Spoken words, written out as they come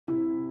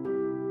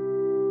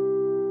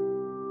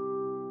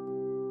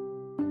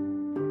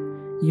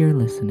You're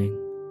listening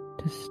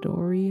to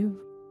Story of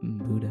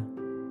Buddha.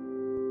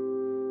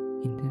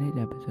 In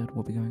today's episode,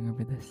 we'll be going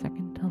over the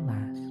second to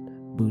last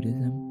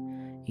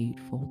Buddhism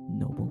Eightfold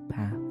Noble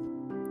Path.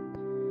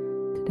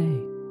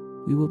 Today,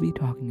 we will be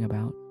talking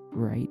about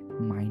right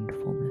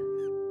mindfulness.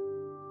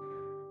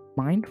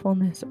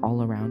 Mindfulness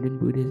all around in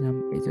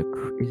Buddhism is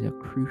a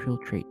crucial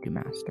trait to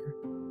master.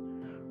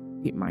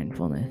 Right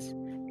mindfulness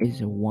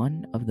is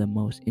one of the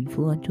most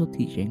influential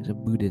teachings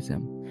of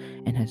Buddhism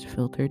and has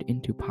filtered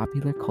into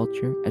popular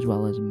culture as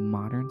well as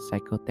modern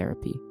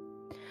psychotherapy.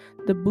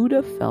 The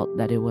Buddha felt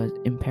that it was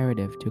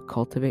imperative to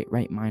cultivate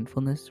right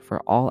mindfulness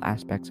for all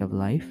aspects of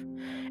life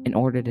in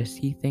order to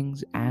see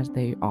things as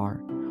they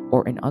are,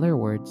 or in other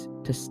words,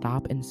 to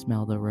stop and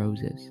smell the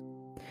roses.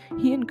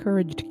 He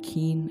encouraged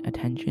keen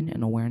attention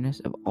and awareness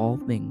of all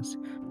things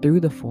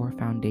through the four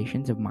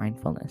foundations of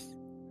mindfulness: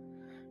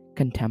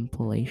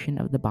 contemplation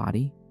of the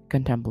body,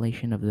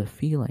 contemplation of the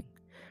feeling,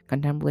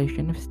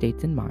 contemplation of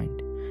states in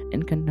mind,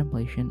 and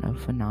contemplation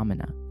of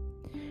phenomena.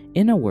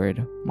 In a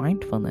word,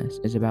 mindfulness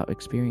is about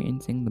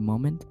experiencing the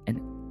moment and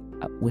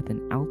with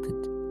an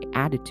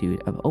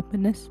attitude of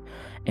openness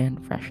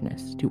and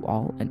freshness to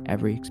all and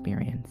every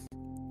experience.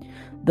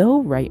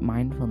 Though right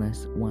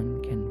mindfulness,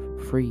 one can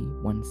free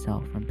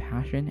oneself from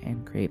passion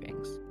and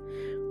cravings,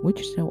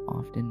 which so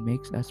often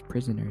makes us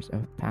prisoners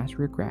of past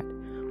regret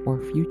or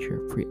future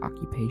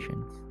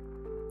preoccupations.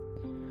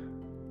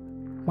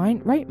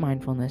 Right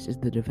mindfulness is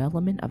the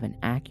development of an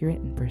accurate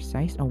and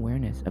precise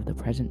awareness of the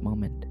present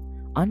moment,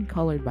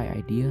 uncolored by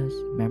ideas,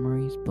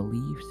 memories,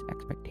 beliefs,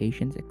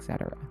 expectations,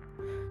 etc.,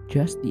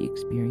 just the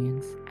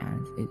experience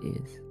as it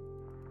is.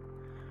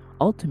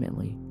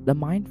 Ultimately, the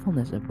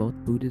mindfulness of both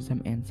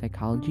Buddhism and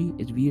psychology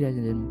is viewed as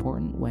an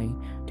important way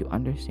to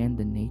understand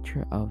the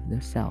nature of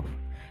the self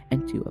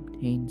and to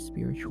obtain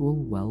spiritual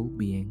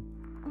well-being.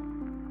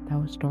 That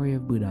was Story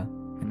of Buddha,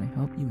 and I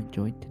hope you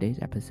enjoyed today's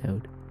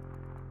episode.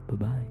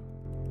 Bye-bye.